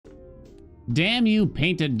Damn you,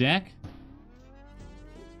 painted deck.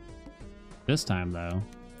 This time, though.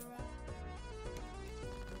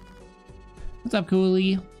 What's up,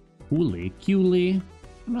 Cooley? Cooley? I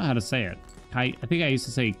don't know how to say it. I think I used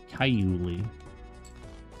to say Kayuli.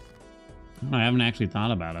 I haven't actually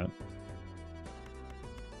thought about it.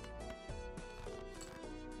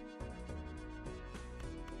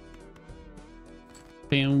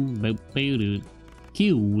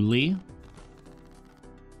 Cooley.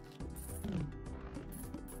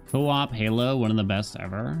 Co-op Halo, one of the best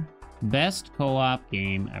ever. Best co-op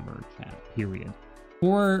game ever, chat, period.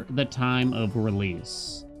 For the time of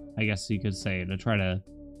release, I guess you could say, to try to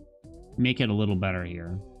make it a little better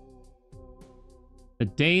here. The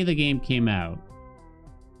day the game came out,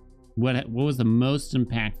 what was the most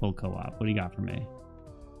impactful co-op? What do you got for me?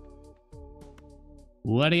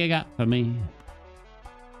 What do you got for me?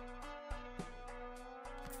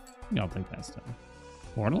 I'll take that stuff.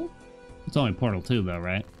 Portal? It's only Portal 2 though,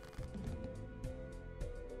 right?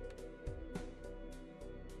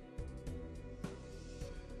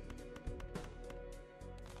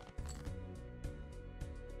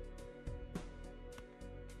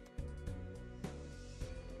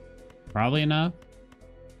 Probably enough.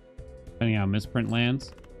 Depending on how misprint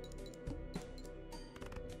lands.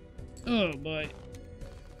 Oh boy.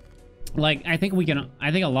 Like, I think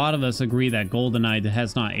a lot of us agree that GoldenEye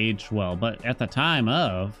has not aged well, but at the time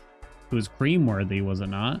of, it was cream-worthy, was it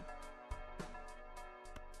not?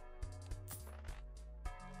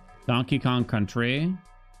 Donkey Kong Country.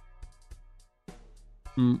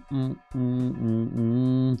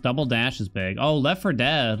 Double Dash is big. Oh, Left 4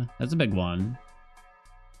 Dead. That's a big one.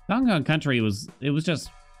 Donkey Kong Country was just,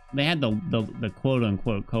 they had the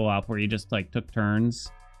quote-unquote co-op where you just, like, took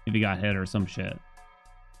turns if you got hit or some shit.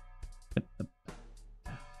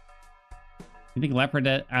 You think Left 4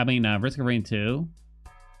 Dead, Risk of Rain 2?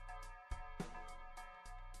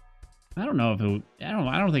 I don't know if it, I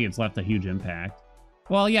don't think it's left a huge impact.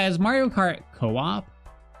 Well, yeah, is Mario Kart co-op?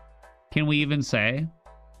 Can we even say?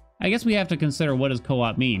 I guess we have to consider, what does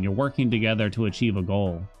co-op mean? You're working together to achieve a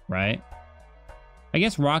goal, right? I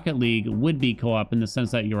guess Rocket League would be co-op in the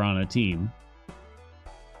sense that you're on a team,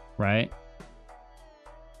 right?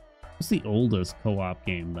 What's the oldest co-op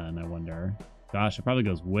game then, I wonder? Gosh, it probably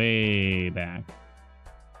goes way back.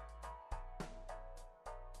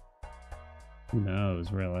 Who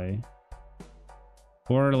knows, really?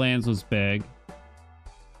 Borderlands was big.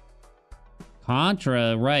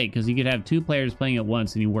 Contra, right, because you could have two players playing at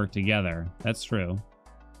once and you work together. That's true.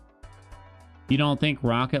 You don't think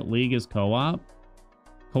Rocket League is co-op?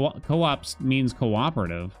 Co-op means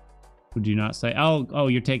cooperative. Would you not say? Oh,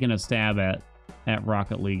 you're taking a stab at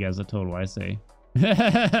Rocket League as a total, I see.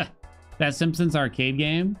 That Simpsons arcade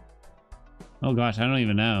game? Oh gosh, I don't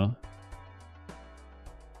even know. I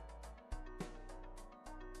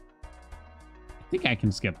think I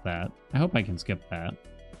can skip that. I hope I can skip that.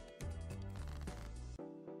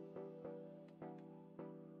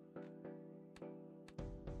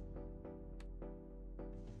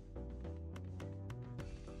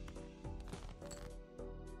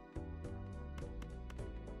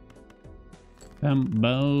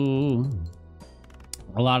 Bo.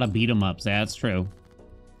 A lot of beat 'em ups. Yeah, that's true.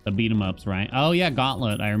 The beat 'em ups, right? Oh yeah,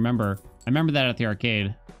 Gauntlet. I remember that at the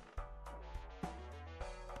arcade.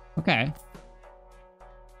 Okay.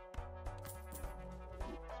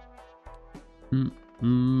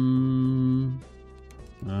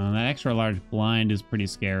 That extra large blind is pretty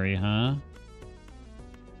scary, huh?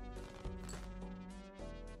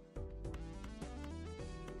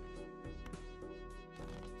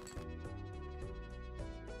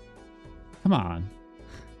 Come on.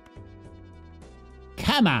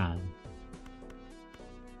 Come on.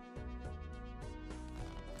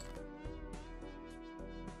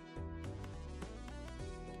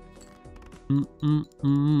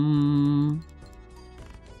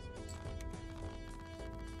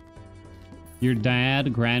 Your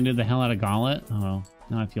dad grinded the hell out of Gauntlet? Oh,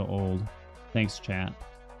 now I feel old. Thanks, chat.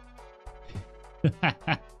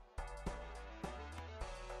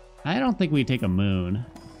 I don't think we take a moon.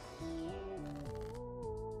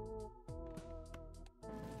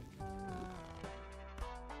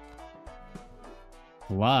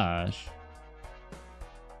 Flush.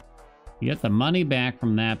 You get the money back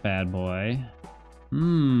from that bad boy. I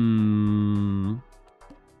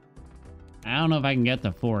don't know if I can get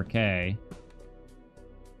the 4K.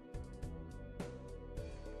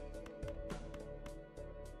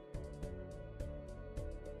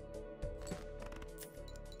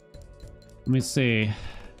 Let me see.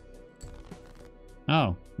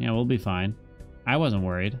 Oh, yeah, we'll be fine. I wasn't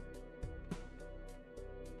worried.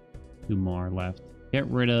 Two more left. Get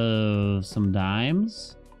rid of some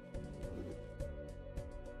dimes.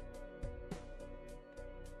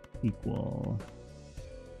 Equal.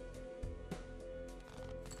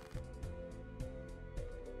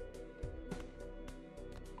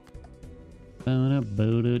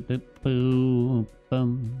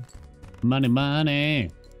 Money, money.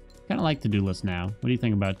 Kind of like to-do list now. What do you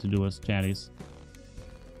think about to-do list, chatties?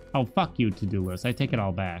 Oh, fuck you, to-do list. I take it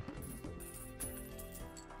all back.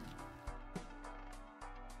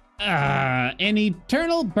 An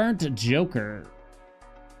eternal burnt joker.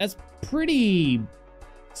 That's pretty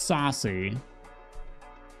saucy.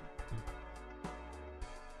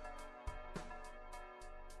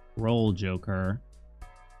 Roll joker.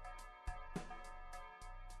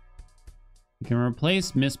 You can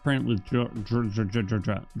replace misprint with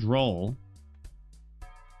droll.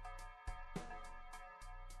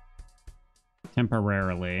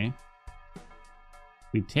 Temporarily.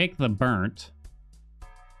 We take the burnt.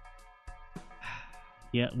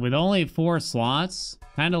 Yeah, with only 4 slots.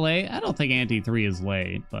 Kind of late. I don't think Ante 3 is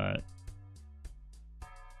late, but...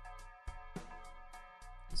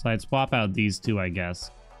 So I'd swap out these two, I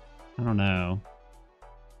guess. I don't know.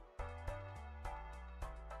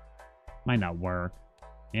 Might not work.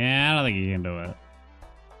 Yeah, I don't think you can do it.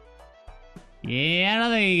 Yeah, I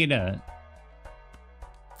don't think you can do it.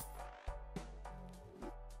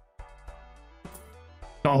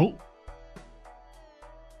 Oh!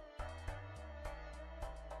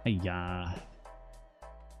 Hey-ya.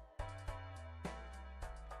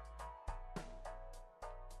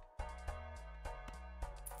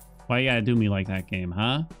 Why you gotta do me like that, game,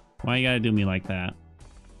 huh? Why you gotta do me like that?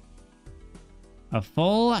 A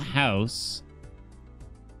full house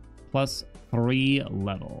plus 3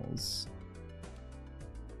 levels.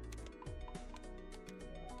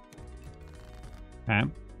 Okay.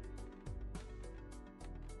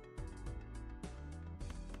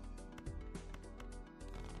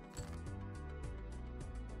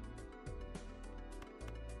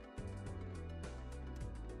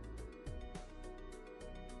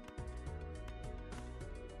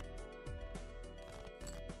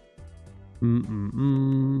 I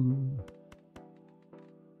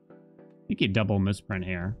think you double misprint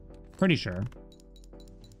here. Pretty sure.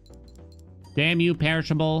 Damn you,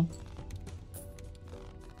 perishable.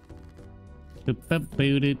 Okay.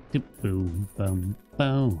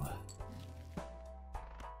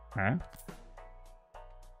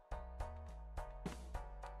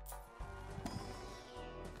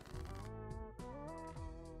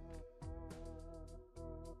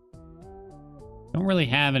 Don't really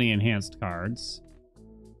have any enhanced cards.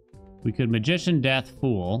 We could Magician, Death,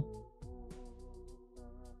 Fool.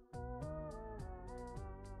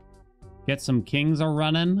 Get some kings a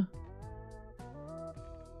running.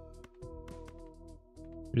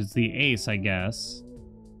 There's the ace, I guess.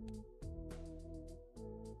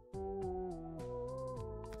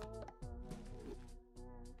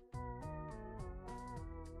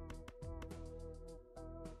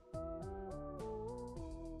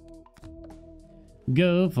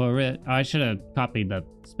 Go for it. Oh, I should have copied the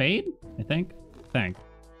spade, I think.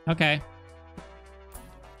 Okay.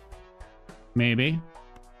 Maybe.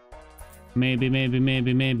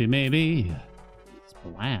 Maybe.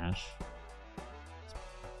 Splash.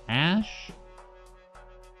 Splash?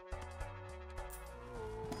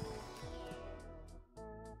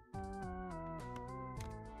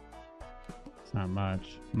 It's not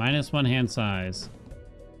much. -1 hand size.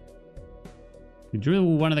 We drew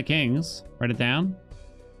one of the kings. Write it down.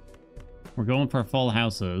 We're going for full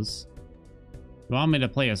houses. You want me to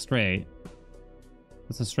play a straight?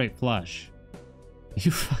 What's a straight flush?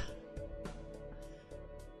 You...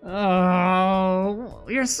 Oh,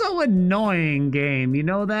 you're so annoying, game. You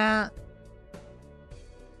know that?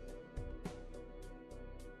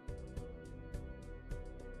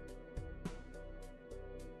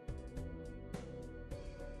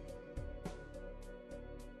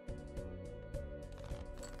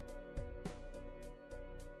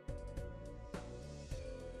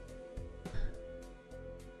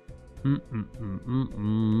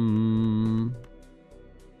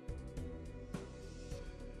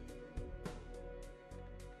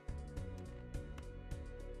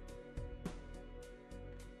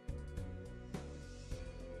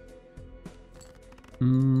 I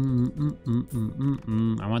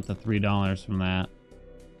want the $3 from that.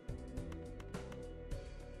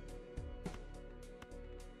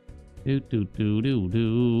 Do. Do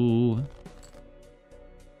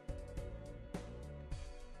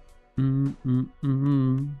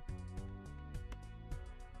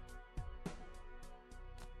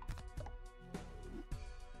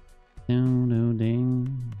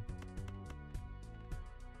ding.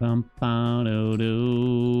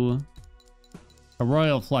 Bum-ba-do-do. A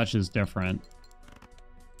royal flush is different.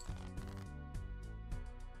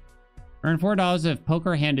 Earn $4 if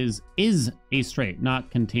poker hand is a straight, not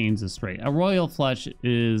contains a straight. A royal flush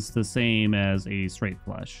is the same as a straight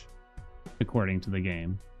flush, according to the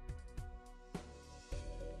game.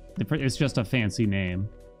 It's just a fancy name.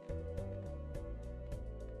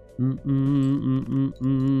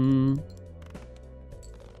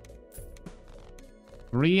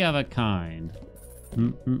 Three of a kind.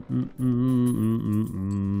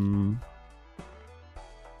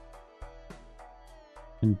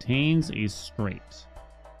 Contains a straight.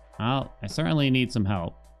 Well, I certainly need some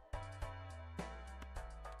help.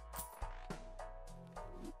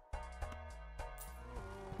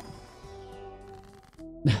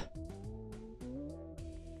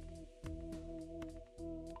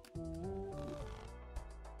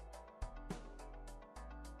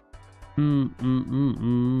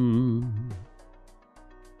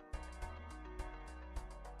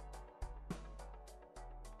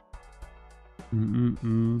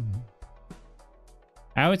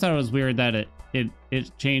 I always thought it was weird that it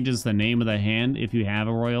changes the name of the hand if you have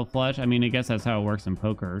a royal flush. I mean, I guess that's how it works in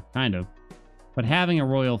poker, kind of. But having a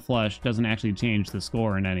royal flush doesn't actually change the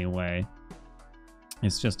score in any way.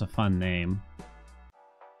 It's just a fun name.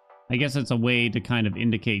 I guess it's a way to kind of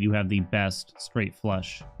indicate you have the best straight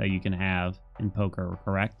flush that you can have in poker,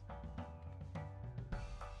 correct?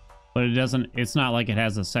 But it doesn't, it's not like it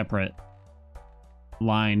has a separate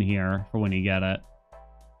line here for when you get it.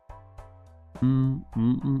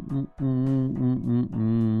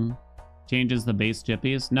 Changes the base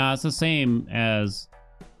jippies? No, it's the same as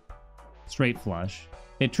straight flush.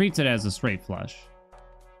 It treats it as a straight flush.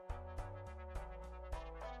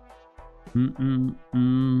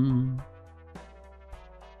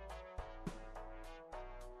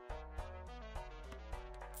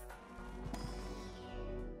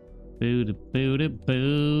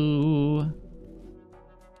 Boo-da-boo-da-boo.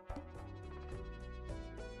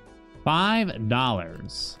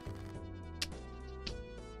 $5.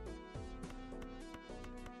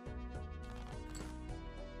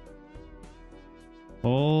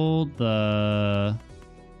 Hold the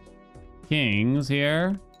kings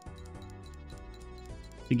here.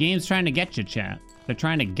 The game's trying to get you, chat. They're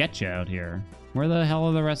trying to get you out here. Where the hell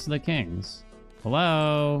are the rest of the kings?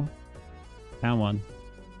 Hello? Found one.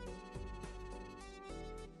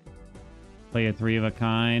 Play a three of a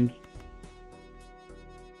kind.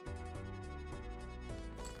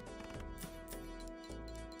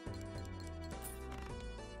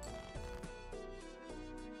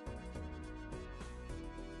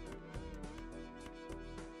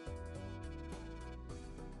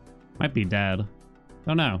 Might be dead.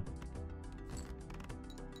 Don't know.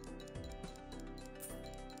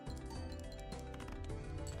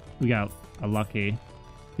 We got a lucky.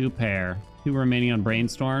 Two pair. Two remaining on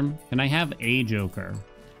Brainstorm. Can I have a Joker?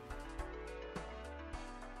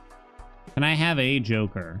 Can I have a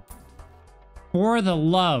Joker? For the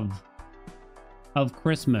love of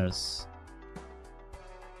Christmas.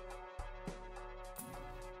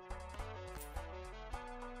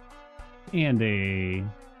 And a...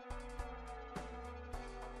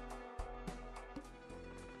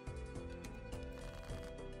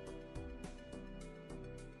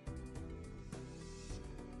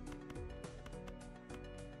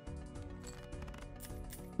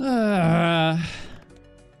 I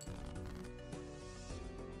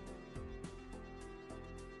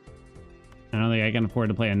don't think I can afford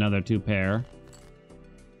to play another two pair.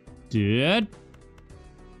 Dude.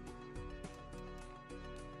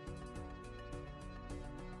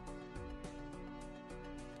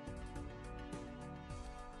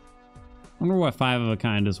 I wonder what five of a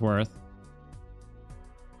kind is worth.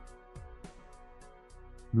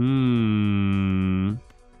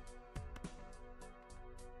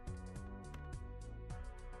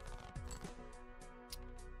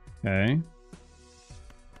 Okay.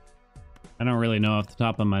 I don't really know off the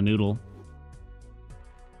top of my noodle.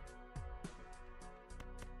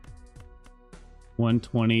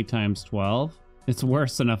 120 times 12? It's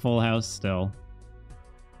worse than a full house still.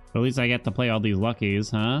 But at least I get to play all these luckies,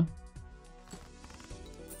 huh?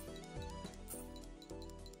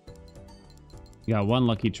 You got one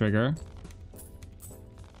lucky trigger.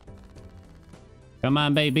 Come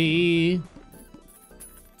on, baby.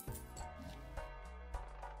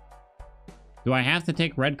 Do I have to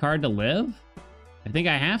take red card to live? I think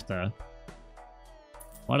I have to.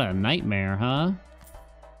 What a nightmare, huh?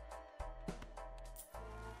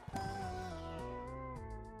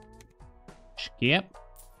 Skip.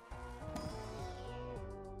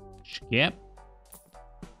 Skip.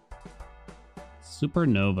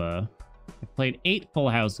 Supernova. I played 8 full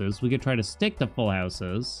houses. We could try to stick to full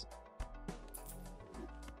houses.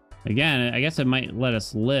 Again, I guess it might let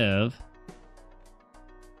us live.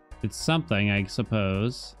 It's something, I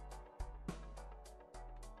suppose.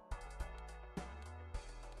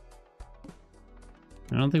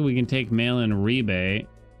 I don't think we can take mail-in rebate.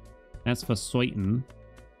 That's for Sweeten.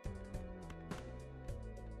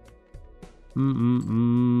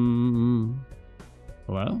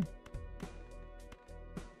 Hello?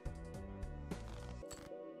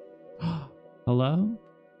 Hello?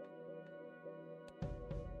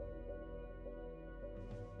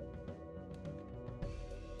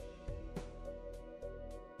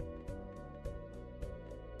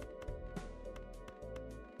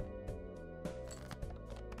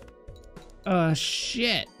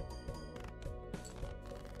 Shit.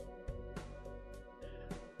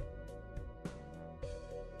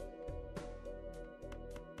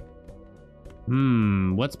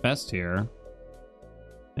 What's best here?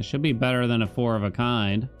 It should be better than a 4 of a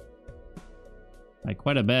kind. By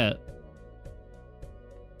quite a bit.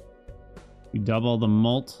 You double the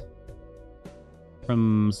mult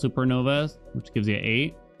from Supernova, which gives you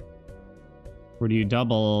 8. Or do you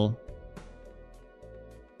double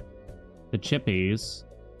the chippies?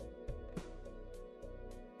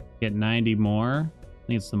 Get 90 more. I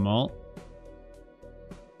think it's the mult.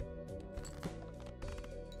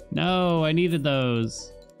 No, I needed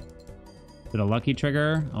those. Is it a lucky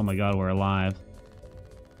trigger? Oh my god, we're alive.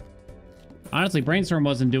 Honestly, Brainstorm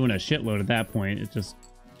wasn't doing a shitload at that point. It just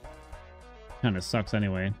kind of sucks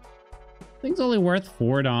anyway. Thing's only worth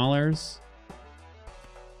 $4.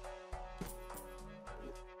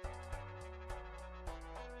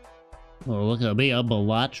 Oh, look at me, a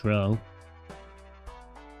Balatro.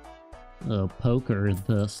 Oh, poker,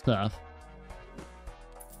 the stuff.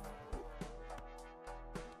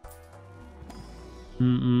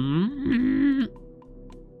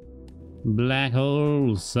 Black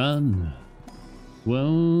hole sun,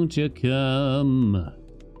 won't you come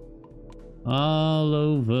all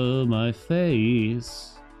over my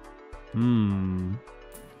face? No,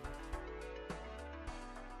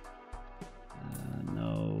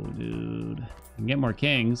 dude. I can get more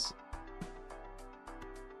kings.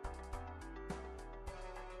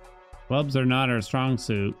 Clubs are not our strong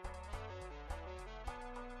suit.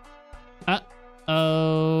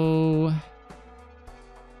 Uh-oh.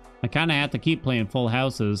 I kind of have to keep playing full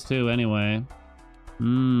houses, too, anyway.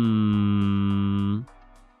 I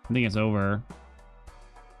think it's over.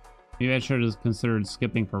 Maybe I should have considered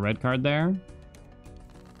skipping for red card there.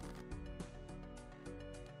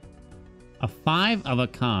 A 5 of a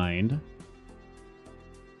kind.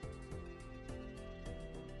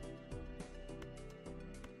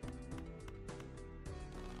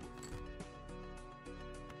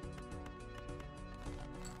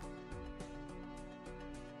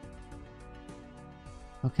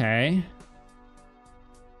 Okay.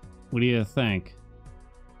 What do you think?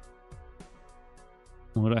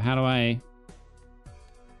 How do I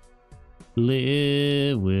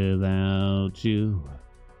live without you?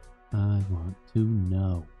 I want to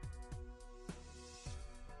know.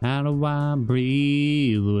 How do I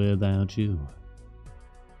breathe without you?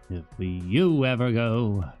 If you ever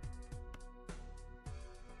go,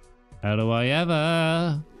 how do I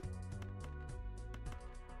ever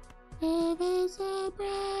so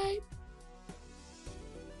bright?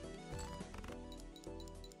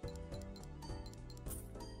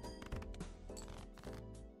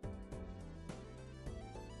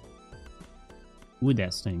 Ooh,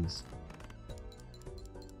 that stings.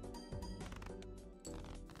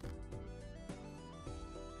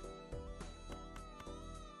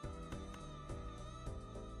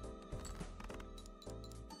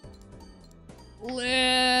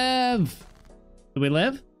 Live! Do we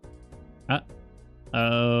live?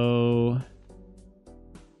 Uh-oh.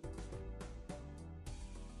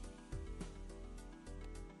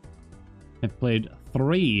 I've played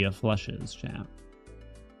 3 flushes, chat.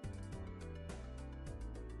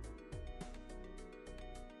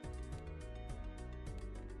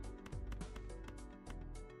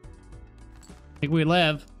 I think we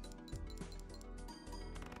live.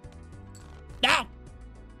 No!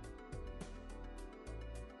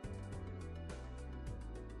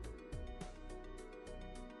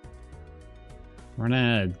 Running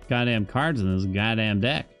out of goddamn cards in this goddamn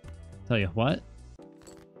deck. Tell you what.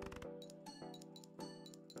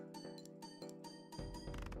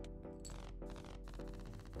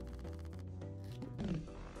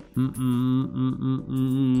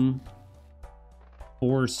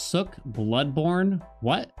 Forsook Bloodborne?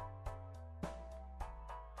 What?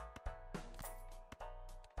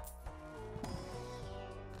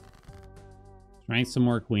 Rank some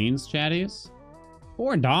more queens, chatties.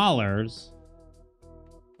 $4.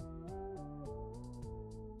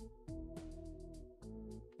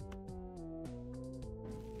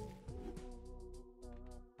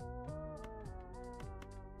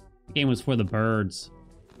 The game was for the birds.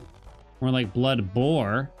 More like blood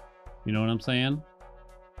boar. You know what I'm saying?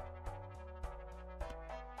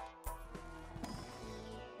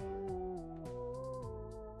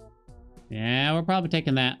 Yeah, we're probably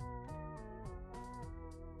taking that.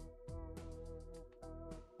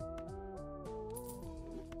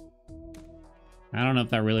 I don't know if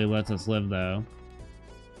that really lets us live, though.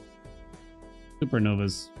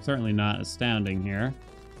 Supernova's certainly not astounding here.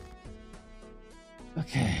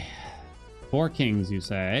 Okay. 4 kings, you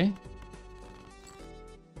say?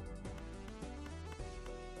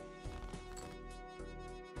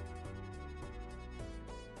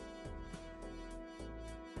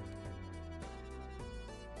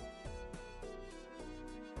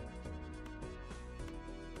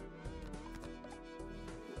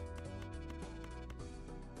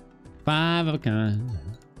 Five of a kind.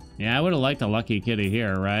 Yeah, I would have liked a lucky kitty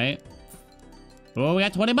here, right? Oh, we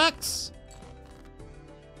got $20.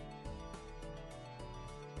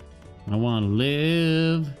 I want to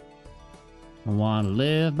live. I want to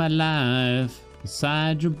live my life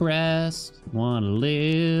beside your breast. I want to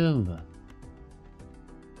live.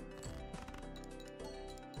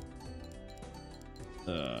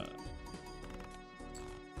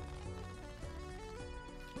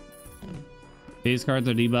 These cards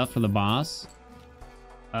are debuffed for the boss.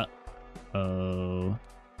 Uh-oh.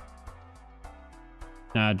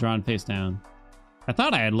 Nah, drawn face down. I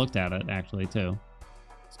thought I had looked at it, actually, too.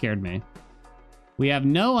 Scared me. We have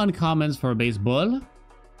no uncommons for baseball.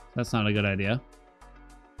 That's not a good idea.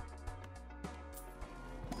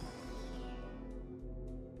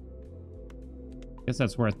 Guess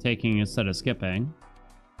that's worth taking instead of skipping.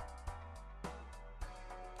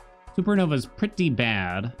 Supernova's pretty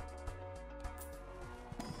bad.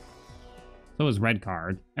 So is red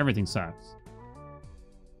card. Everything sucks.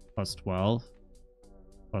 Plus 12.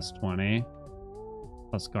 Plus 20.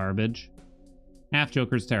 Plus garbage. Half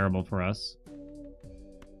Joker's terrible for us.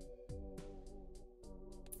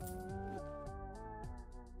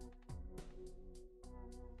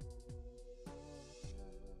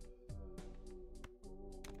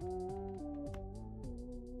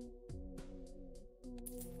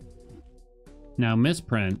 Now,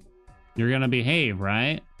 misprint. You're gonna behave,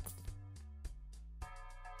 right?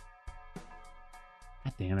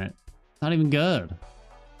 God damn it. Not even good.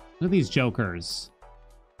 Look at these jokers.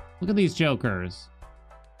 Look at these jokers.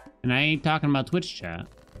 And I ain't talking about Twitch chat.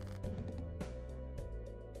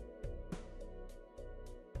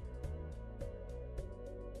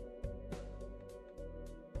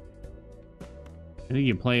 I think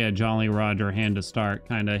you play a Jolly Roger hand to start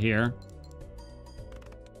kind of here.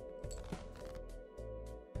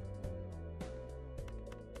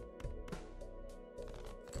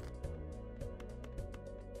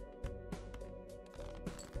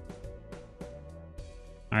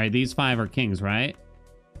 All right, these 5 are kings, right?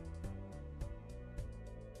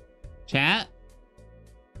 Chat?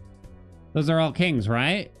 Those are all kings,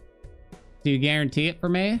 right? Do you guarantee it for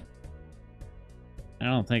me? I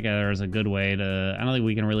don't think there's a good way to... I don't think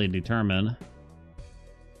we can really determine.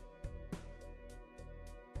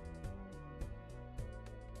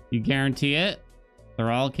 You guarantee it? They're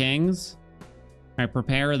all kings? All right,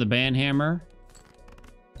 prepare the banhammer.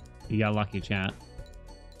 You got lucky, chat.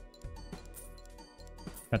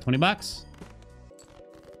 Got $20.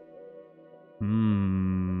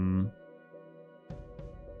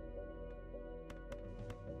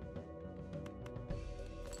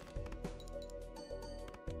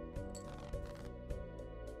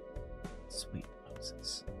 Sweet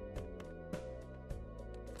Moses.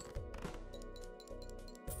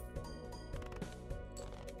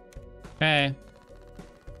 Okay.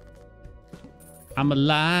 I'm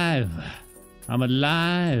alive. I'm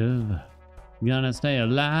alive. Gonna stay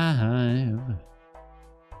alive.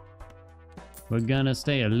 We're gonna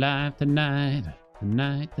stay alive tonight.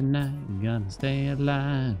 Tonight. We're gonna stay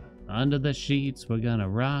alive. Under the sheets, we're gonna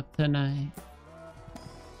rock tonight.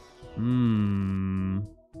 The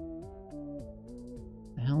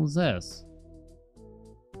hell is this?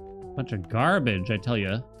 Bunch of garbage, I tell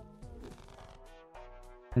you.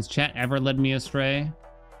 Has chat ever led me astray?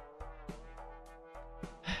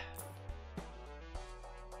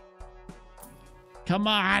 Come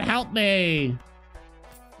on, help me!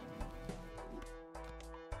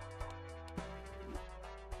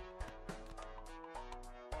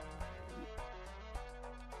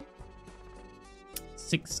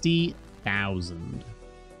 $60,000.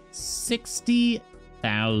 $60,000.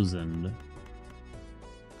 60,000.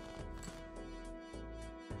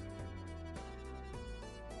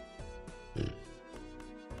 You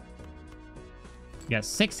got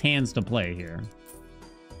 6 hands to play here.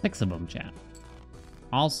 6 of them, chat.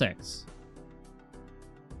 All 6.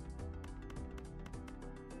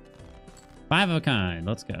 5 of a kind.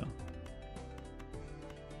 Let's go.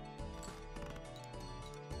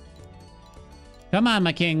 Come on,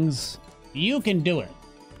 my kings. You can do it.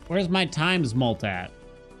 Where's my times mult at?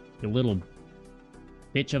 You little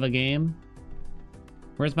bitch of a game.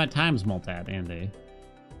 Where's my times mult at, Andy?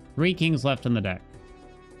 3 kings left in the deck.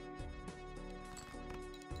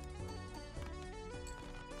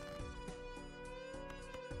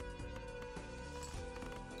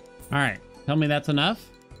 All right, tell me that's enough.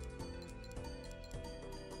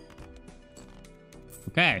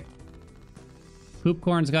 Okay.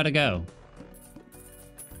 Poopcorn's got to go.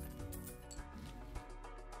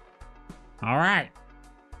 All right.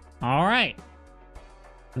 All right.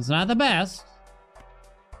 It's not the best.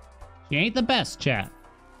 She ain't the best, chat.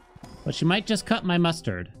 But she might just cut my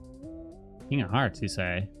mustard. King of Hearts, you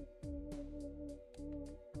say?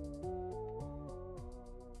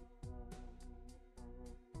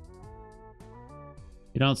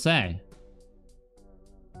 You don't say.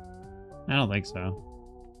 I don't think so.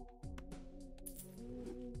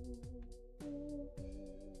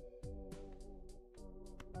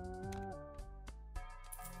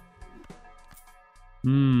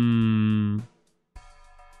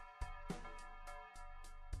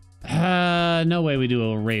 No way we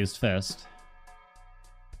do a raised fist.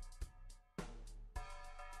 I'm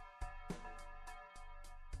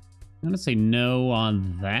gonna say no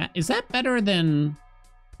on that. Is that better than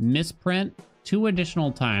misprint? 2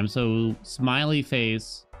 additional times, so smiley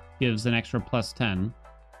face gives an extra plus 10.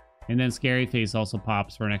 And then scary face also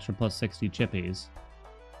pops for an extra plus 60 chippies.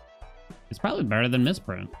 It's probably better than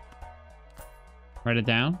misprint. Write it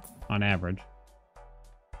down on average.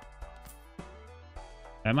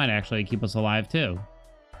 That might actually keep us alive too.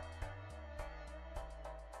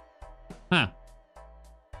 Huh.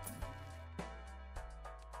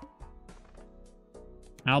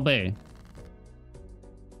 I'll be.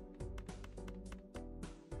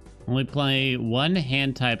 Only play 1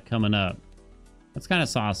 hand type coming up. That's kind of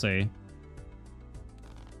saucy.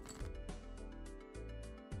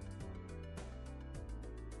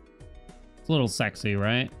 It's a little sexy,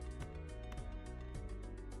 right?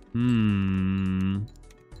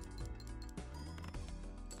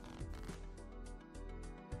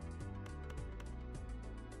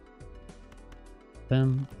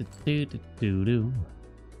 Do.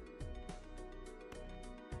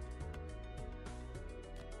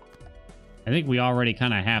 I think we already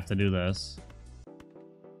kind of have to do this.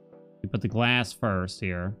 We put the glass first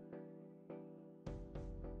here.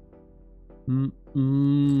 Don't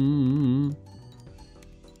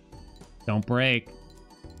break.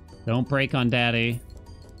 Don't break on daddy.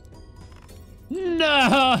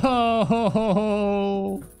 No!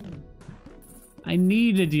 I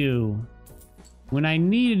needed you. When I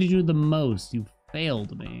needed you the most, you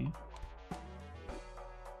failed me.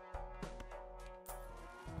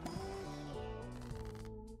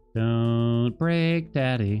 Don't break,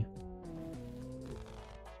 daddy.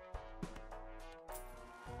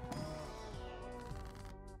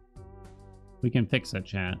 We can fix it,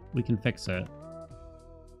 chat. We can fix it.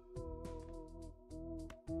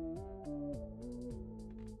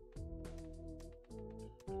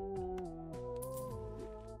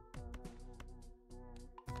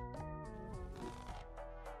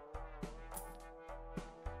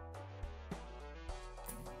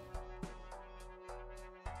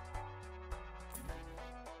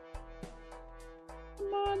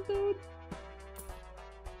 Come on, dude.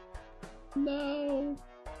 No.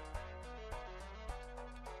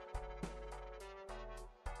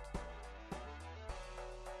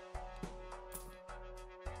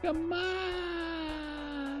 Come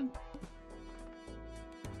on.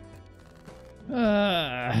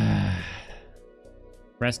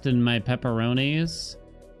 Rest in my pepperonis.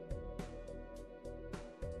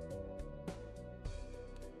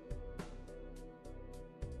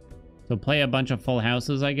 So play a bunch of full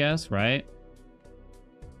houses, I guess, right?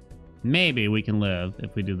 Maybe we can live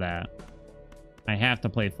if we do that. I have to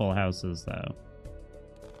play full houses, though.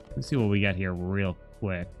 Let's see what we got here real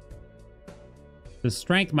quick. The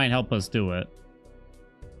strength might help us do it.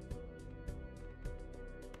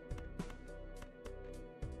 I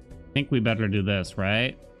think we better do this,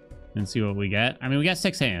 right? And see what we get. I mean, we got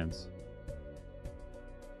 6 hands.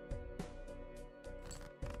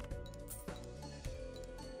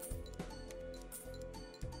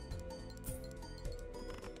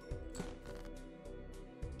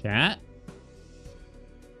 Chat.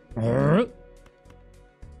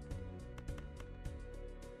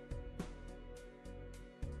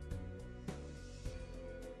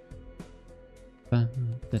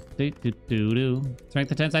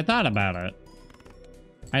 Strength of 10s. I thought about it.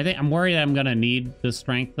 I'm worried I'm gonna need the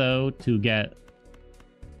strength though to get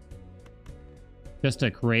just to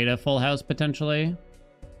create a full house potentially.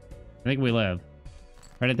 I think we live.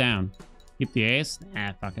 Write it down. Keep the ace.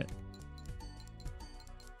 Ah, fuck it.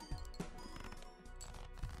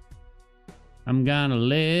 I'm gonna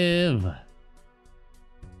live.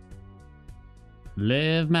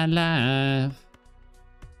 Live my life.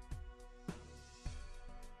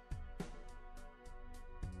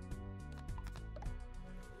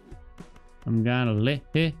 I'm gonna live.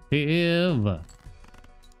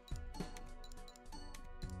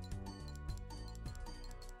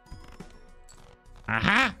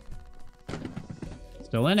 Aha!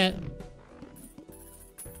 Still in it.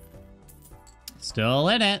 Still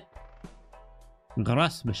in it.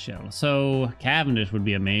 Gross Michelle. So Cavendish would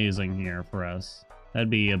be amazing here for us. That'd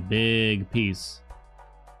be a big piece.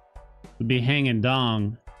 We'd be hanging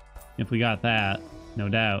dong if we got that, no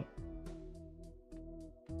doubt.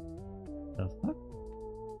 The fuck?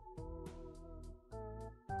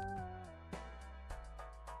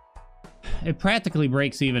 It practically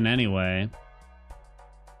breaks even anyway.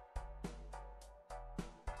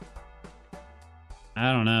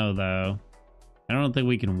 I don't know though. I don't think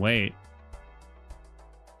we can wait.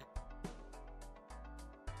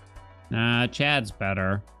 Nah, Chad's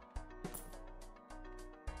better.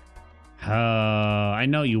 I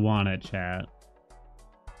know you want it, Chad.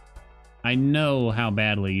 I know how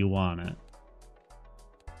badly you want it.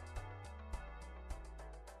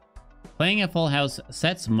 Playing a full house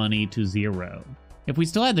sets money to 0. If we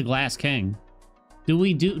still had the Glass King, do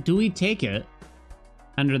we take it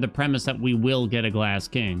under the premise that we will get a Glass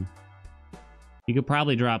King? You could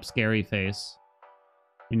probably drop Scary Face.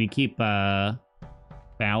 And you keep Ballot.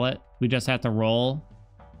 We just have to roll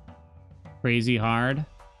crazy hard.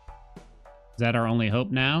 Is that our only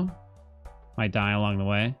hope now? Might die along the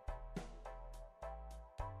way.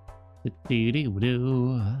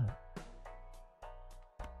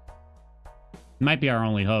 Might be our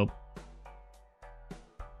only hope.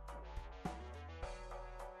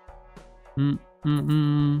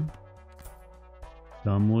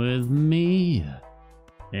 Come with me,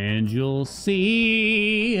 and you'll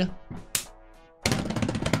see.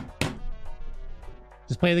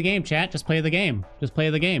 Just play the game, chat. Just play the game. Just play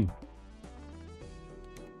the game.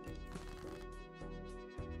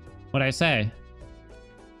 What'd I say?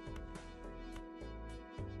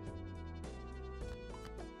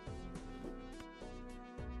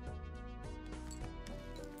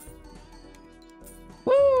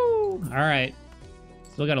 Woo! All right.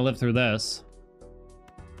 Still gotta live through this.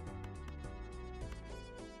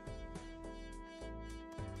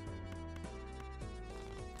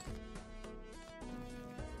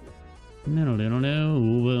 No,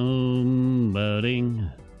 budding.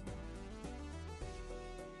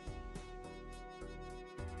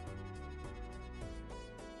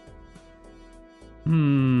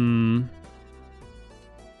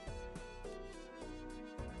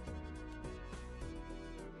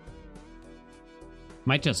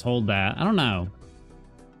 Might just hold that. I don't know.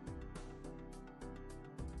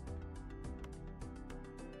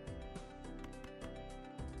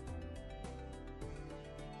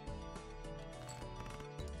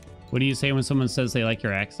 What do you say when someone says they like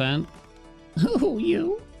your accent? Oh,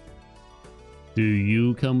 you? Do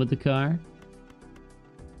you come with the car?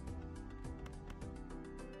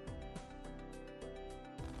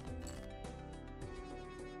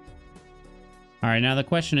 All right, now the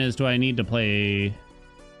question is, do I need to play...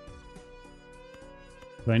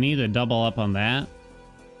 Do I need to double up on that?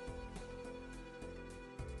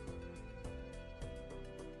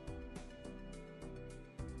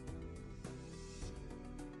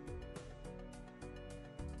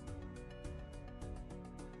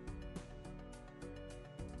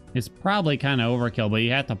 It's probably kind of overkill, but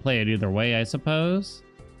you have to play it either way, I suppose.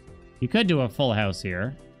 You could do a full house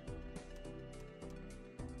here.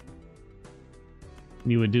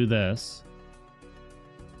 You would do this.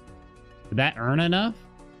 Would that earn enough?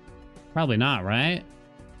 Probably not, right?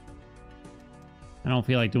 I don't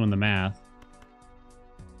feel like doing the math.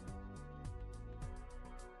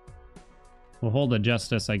 We'll hold a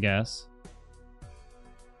justice, I guess.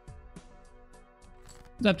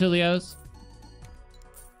 What's up, Tulios?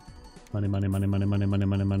 Money, money, money, money, money, money,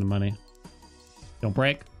 money, money, money. Don't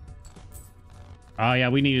break. Oh, yeah,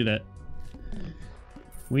 we needed it.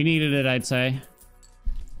 We needed it, I'd say.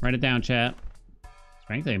 Write it down, chat.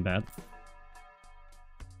 Strength ain't bad.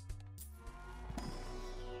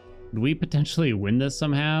 Could we potentially win this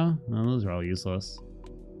somehow? No, those are all useless.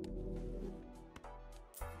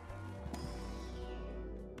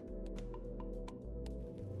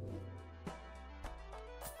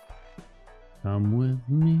 Come with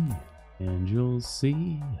me and you'll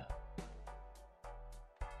see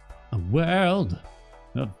a world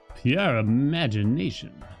of pure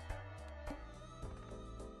imagination.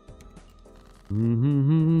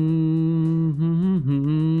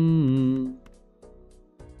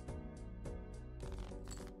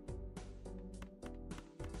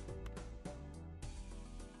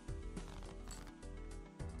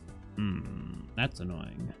 That's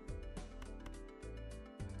annoying.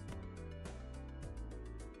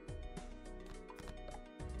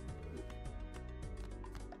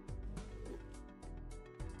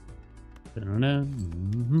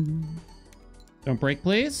 Don't break,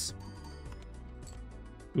 please.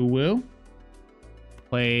 Ooh woo.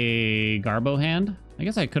 Play Garbo hand. I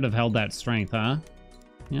guess I could have held that strength, huh?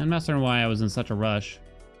 Yeah, I'm not certain why I was in such a rush.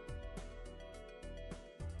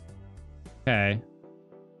 Okay.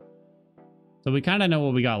 So we kind of know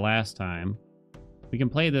what we got last time. We can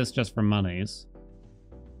play this just for monies.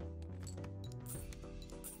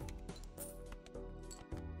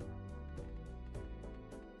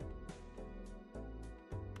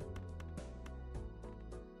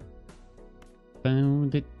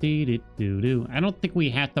 I don't think we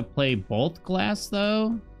have to play both glass,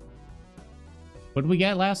 though. What did we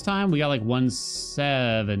get last time? We got like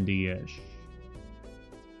 170-ish.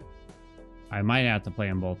 I might have to play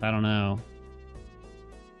them both. I don't know.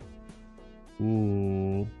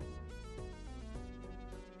 Ooh.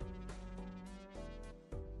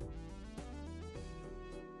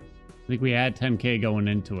 I think we had 10K going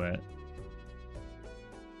into it.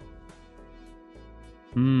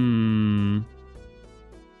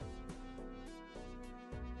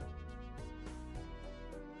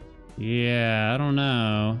 Yeah, I don't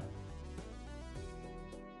know.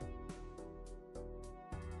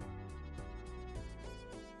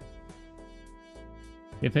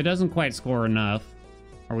 If it doesn't quite score enough,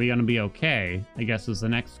 are we going to be okay? I guess is the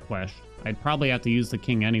next question. I'd probably have to use the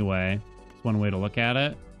king anyway. It's one way to look at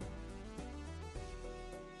it.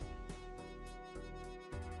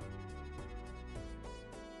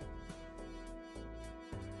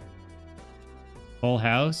 Full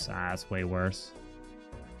house? Ah, that's way worse.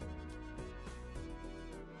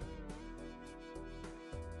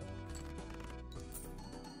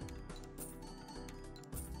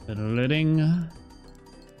 Fiddling.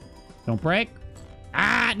 Don't break.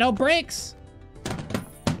 Ah, no breaks.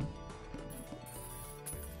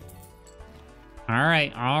 All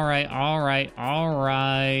right, all right, all right, all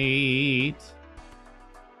right.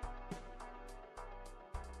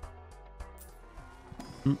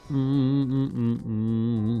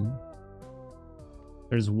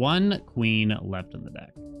 There's one queen left in the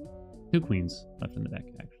deck. Two queens left in the deck,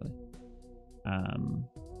 actually.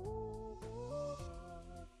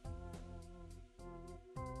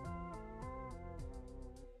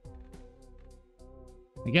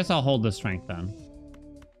 I guess I'll hold the strength then.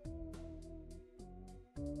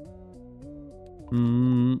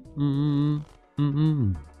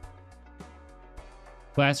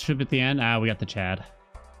 Glass ship at the end. Ah, we got the Chad.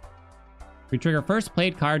 We trigger first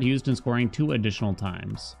played card used in scoring 2 additional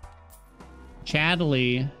times.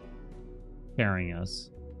 Chadley carrying us.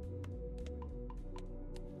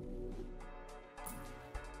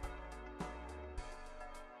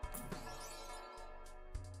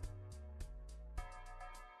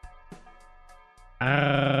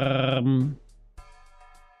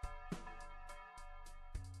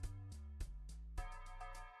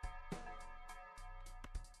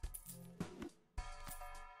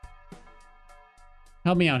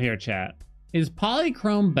 Help me out here, chat. Is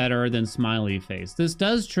polychrome better than smiley face? This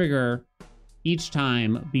does trigger each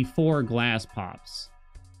time before glass pops,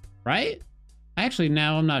 right? Actually,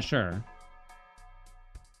 now I'm not sure.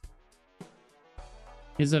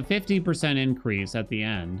 Is a 50% increase at the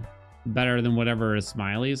end better than whatever a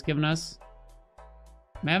smiley has given us?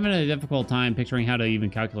 I'm having a difficult time picturing how to even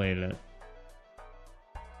calculate it.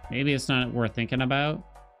 Maybe it's not worth thinking about.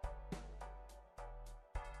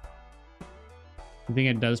 You think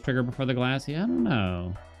it does trigger before the glass? Yeah, I don't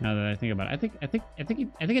know. Now that I think about it, I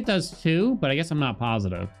think it does too, but I guess I'm not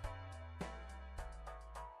positive.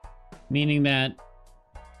 Meaning that,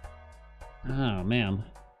 oh man.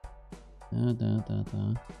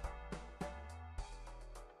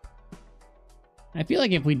 I feel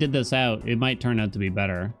like if we did this out, it might turn out to be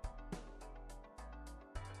better.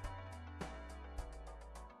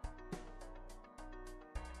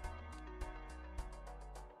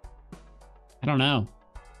 I don't know.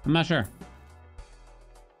 I'm not sure.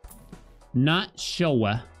 Not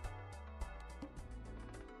sure.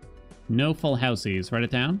 No full houses. Write it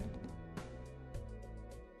down.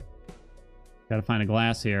 Gotta find a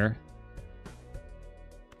glass here.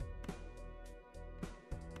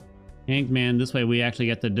 Hanged Man, this way we actually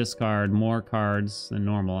get to discard more cards than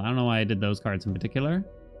normal. I don't know why I did those cards in particular.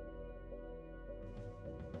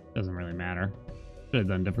 Doesn't really matter. Should have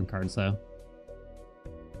done different cards though.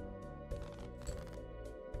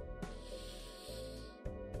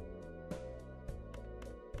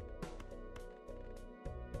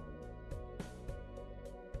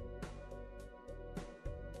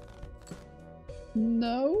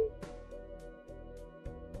 No.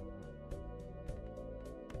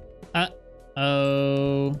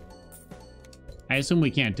 Oh. I assume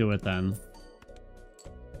we can't do it then.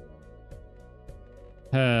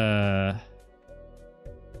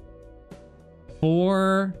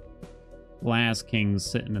 4 Glass Kings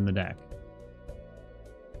sitting in the deck.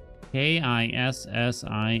 K-I-S-S-I-N-G.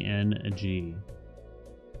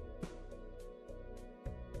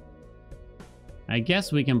 I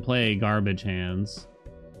guess we can play garbage hands.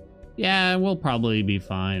 Yeah, we'll probably be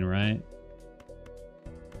fine, right?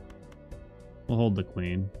 We'll hold the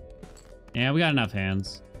queen. Yeah, we got enough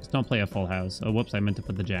hands. Just don't play a full house. Oh, whoops, I meant to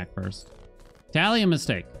put the jack first. Tally a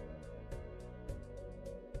mistake.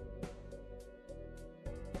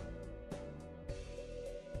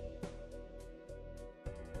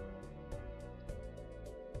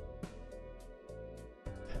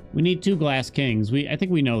 We need 2 Glass Kings. I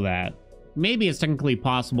think we know that. Maybe it's technically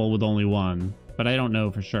possible with only 1, but I don't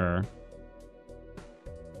know for sure.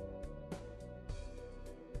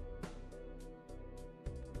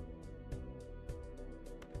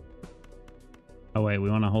 Oh wait, we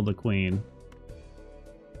want to hold the queen.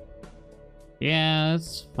 Yeah,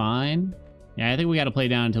 that's fine. Yeah, I think we got to play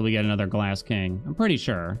down until we get another Glass King. I'm pretty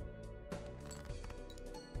sure.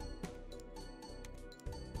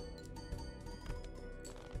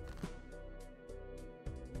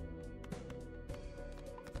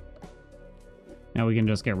 Now we can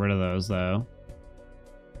just get rid of those, though.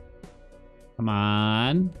 Come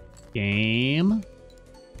on. Game.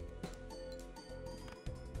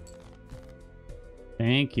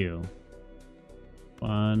 Thank you.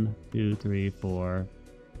 1, 2, 3, 4,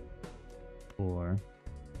 4,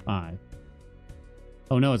 5.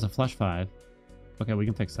 Oh no, it's a flush 5. Okay, we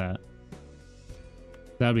can fix that.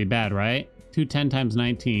 That would be bad, right? 210 times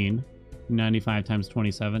 19. 95 times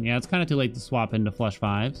 27. Yeah, it's kind of too late to swap into flush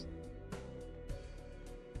 5s.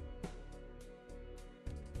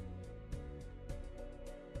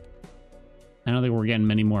 I don't think we're getting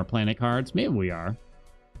many more planet cards. Maybe we are.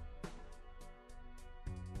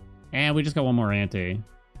 And we just got one more ante.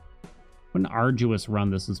 What an arduous run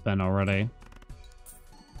this has been already.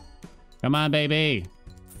 Come on, baby.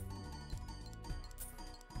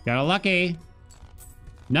 Got a lucky.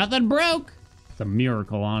 Nothing broke. It's a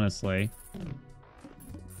miracle, honestly.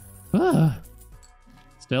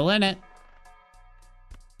 Still in it.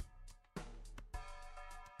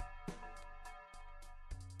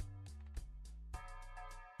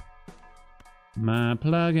 My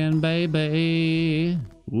plugin, baby.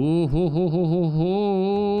 Ooh, hoo, hoo, hoo, hoo,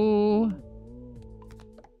 hoo.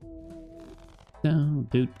 Do,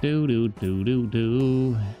 do, do, do, do,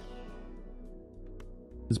 do.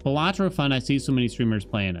 Is Balatro fun? I see so many streamers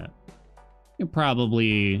playing it. You can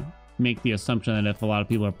probably make the assumption that if a lot of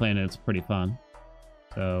people are playing it, it's pretty fun.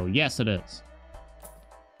 So, yes, it is.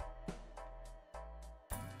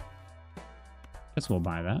 Guess we'll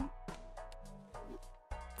buy that.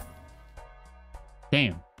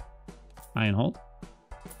 Damn. Buy and hold.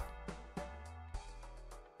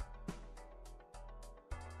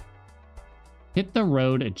 Hit the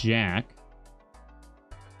road at Jack.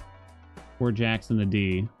 4 jacks in the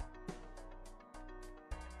D.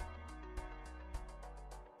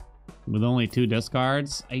 With only 2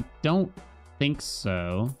 discards? I don't think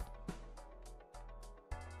so.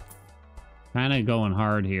 Kind of going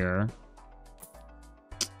hard here.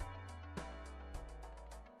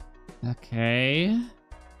 Okay.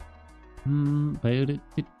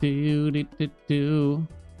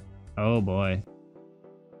 Oh boy.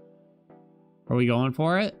 Are we going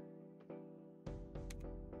for it?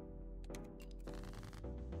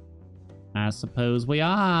 I suppose we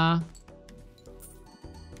are.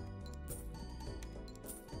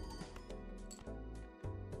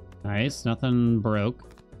 Nice, nothing broke.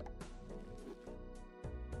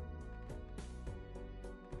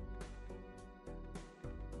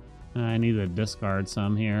 I need to discard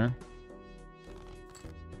some here.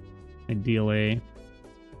 Ideally.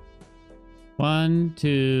 1,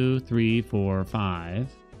 2, 3, 4, 5.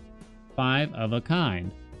 5 of a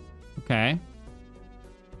kind. Okay.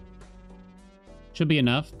 Should be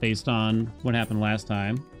enough based on what happened last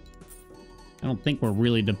time. I don't think we're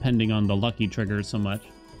really depending on the lucky triggers so much.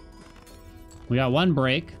 We got one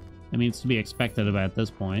break. I mean, it's to be expected about at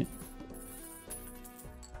this point.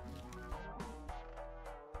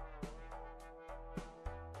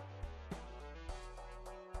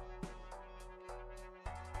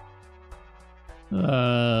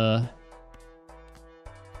 All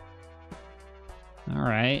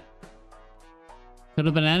right. Could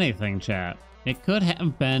have been anything, chat. It could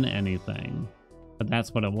have been anything. But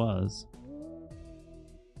that's what it was.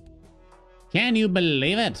 Can you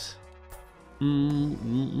believe it?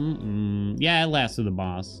 Yeah, it lasted the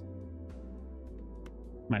boss.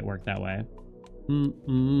 Might work that way.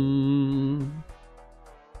 Welcome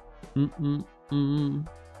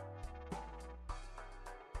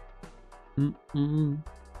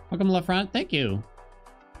to the front. Thank you.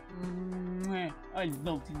 I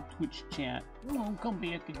love in Twitch chat. Oh, come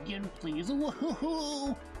back again, please.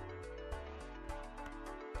 Whoa.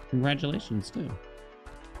 Congratulations, too.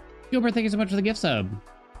 Gilbert, thank you so much for the gift sub.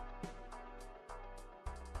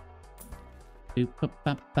 We'll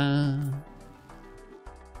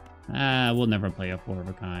never play a 4 of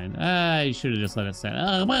a kind. You should have just let it set.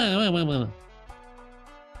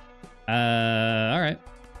 Alright.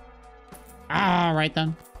 Alright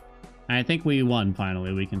then. I think we won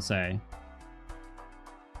finally, we can say.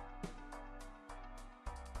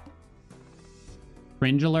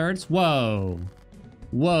 Cringe alerts? Whoa.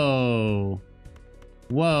 Whoa.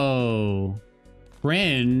 Whoa.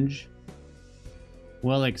 Cringe?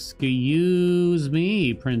 Well, excuse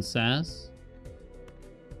me, princess.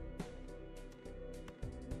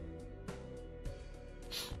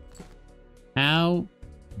 How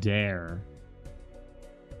dare.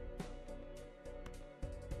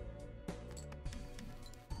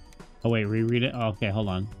 Oh, wait, reread it? Oh, okay, hold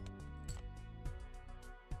on.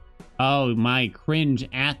 Oh, my cringe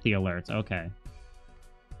at the alerts. Okay.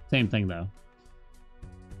 Same thing, though.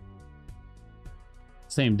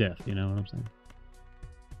 Same diff, you know what I'm saying?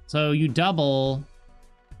 So you double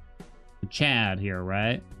the Chad here,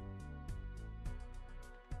 right?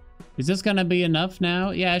 Is this gonna be enough now?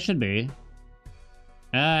 Yeah, it should be.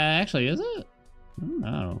 Actually, is it? I don't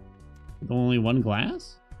know. Only one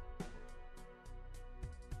glass?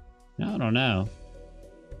 I don't know.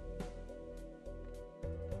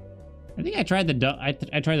 I think I tried the I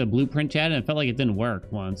tried the blueprint chat and it felt like it didn't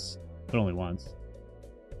work once, but only once.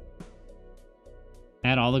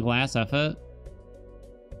 Add all the glass effort.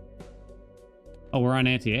 Oh, we're on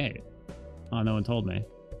anti-8. Oh, no one told me.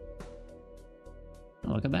 Oh,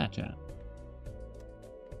 look at that, chat.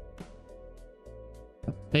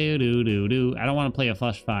 I don't want to play a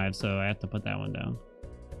flush 5, so I have to put that one down.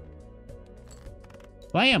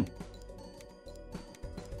 Play him!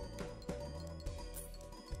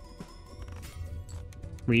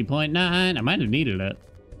 .9. I might have needed it.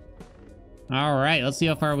 All right, let's see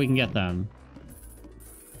how far we can get them.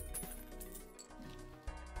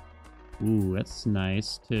 Ooh, that's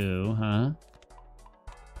nice too, huh?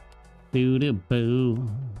 Boo-doo-boo.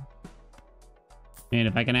 Man,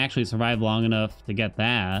 if I can actually survive long enough to get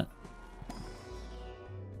that,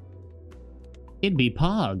 it'd be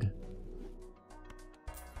Pog.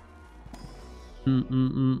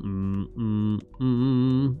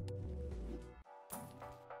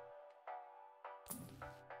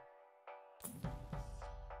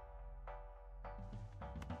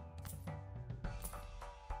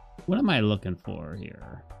 What am I looking for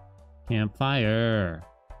here? Campfire.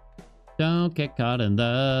 Don't get caught in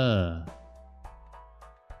the...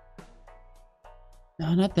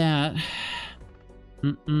 No, not that.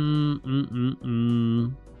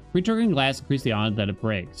 Retriggering glass increase the odds that it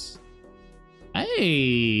breaks.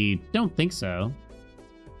 I don't think so.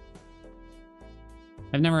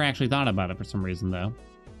 I've never actually thought about it for some reason, though.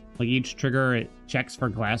 Like each trigger, it checks for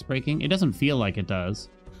glass breaking. It doesn't feel like it does.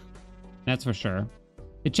 That's for sure.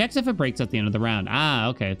 It checks if it breaks at the end of the round. Ah,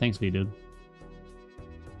 okay. Thanks, V-Dude.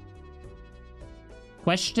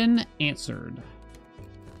 Question answered.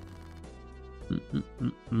 That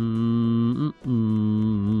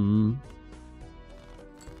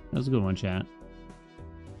was a good one, chat.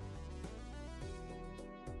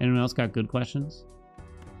 Anyone else got good questions?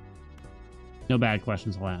 No bad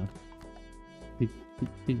questions allowed.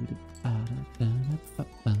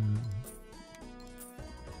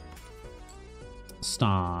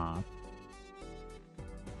 Stop.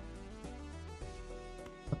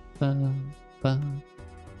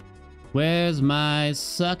 Where's my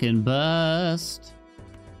sucking bust?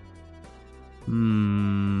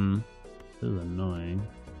 Ooh, annoying.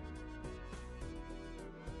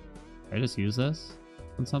 Did I just use this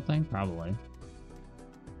on something? Probably.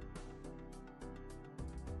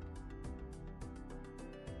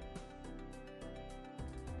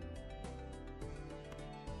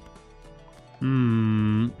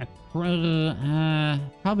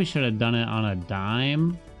 Probably should have done it on a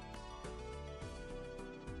dime.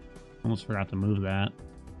 Almost forgot to move that.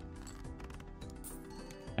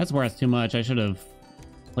 That's worth too much. I should have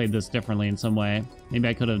played this differently in some way. Maybe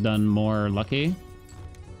I could have done more lucky.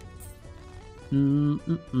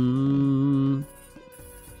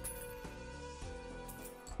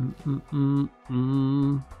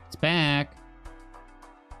 It's back.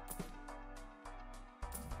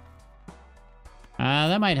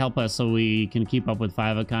 That might help us so we can keep up with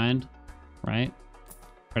 5 of kind, right?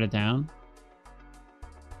 Spread it down.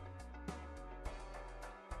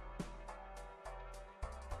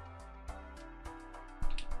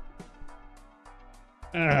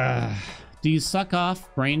 Do you suck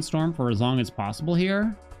off Brainstorm for as long as possible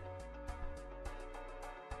here?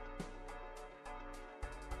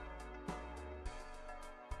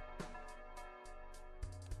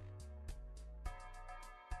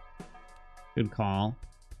 Good call.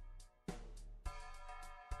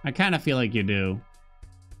 I kind of feel like you do.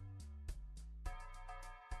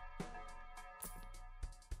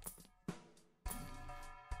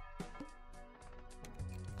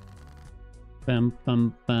 Bum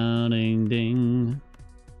bum ba ding ding.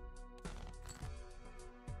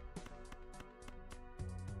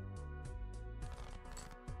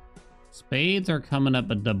 Spades are coming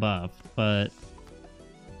up a debuff, but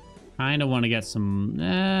kind of want to get some.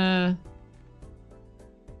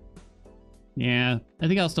 Yeah, I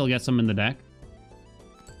think I'll still get some in the deck.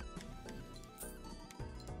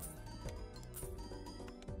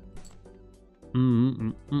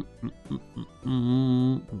 You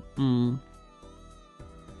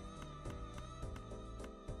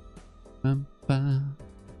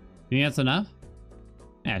think that's enough?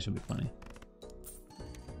 Yeah, it should be plenty.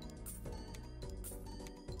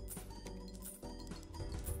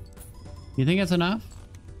 You think it's enough?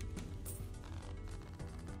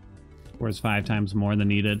 Or is 5 times more than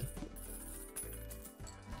needed?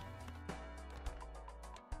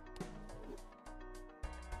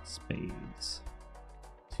 Spades.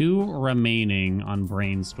 2 remaining on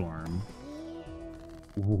Brainstorm.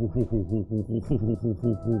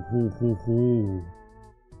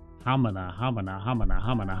 Hamana, hamana, hamana,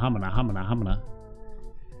 hamana, hamana, hamana, hamana.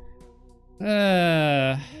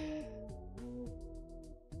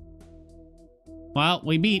 Well,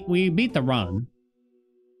 we beat the run.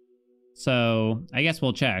 So, I guess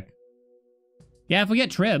we'll check. Yeah, if we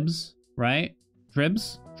get Tribs, right?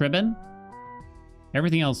 Tribbin?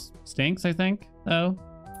 Everything else stinks, I think, though.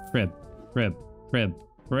 Trib.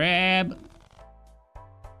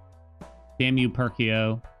 Damn you,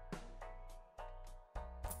 Perkio.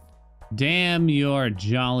 Damn your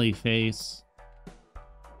jolly face.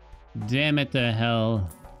 Damn it to hell.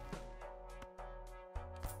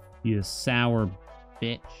 You sour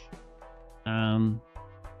bitch.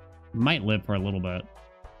 Might live for a little bit.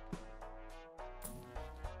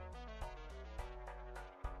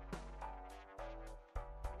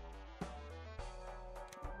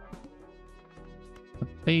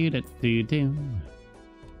 These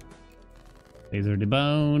are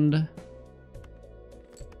deboned.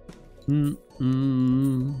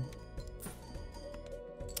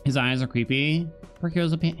 His eyes are creepy.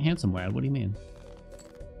 Perkio's a handsome lad. What do you mean?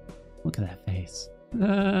 Look at that face.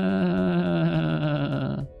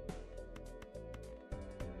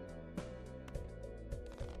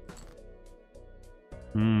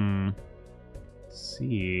 Let's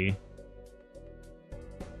see.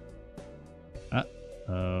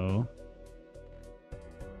 Uh-oh.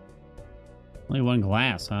 Only 1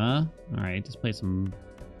 glass, huh? Alright, just play some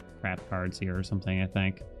crap cards here or something, I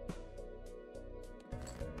think.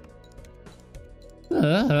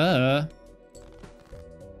 There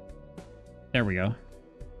we go.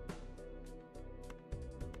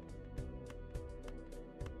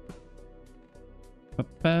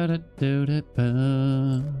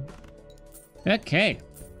 Okay.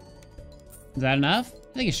 Is that enough?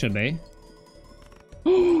 I think it should be.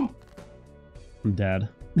 I'm dead.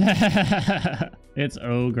 It's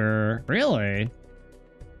ogre. Really?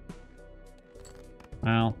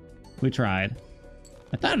 Well, we tried.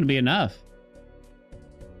 I thought it'd be enough.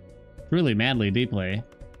 Truly, madly, deeply.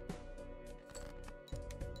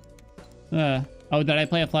 Oh, did I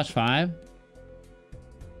play a flush 5?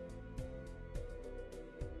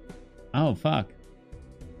 Oh, fuck.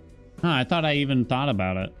 Huh, I thought I even thought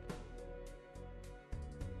about it.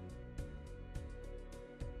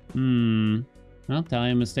 Well,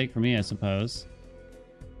 totally a mistake for me, I suppose.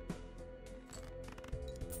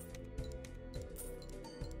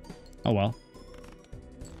 Oh, well.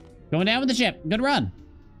 Going down with the ship. Good run.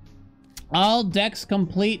 All decks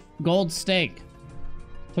complete. Gold stake.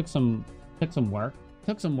 Took some work.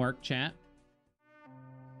 Took some work, chat.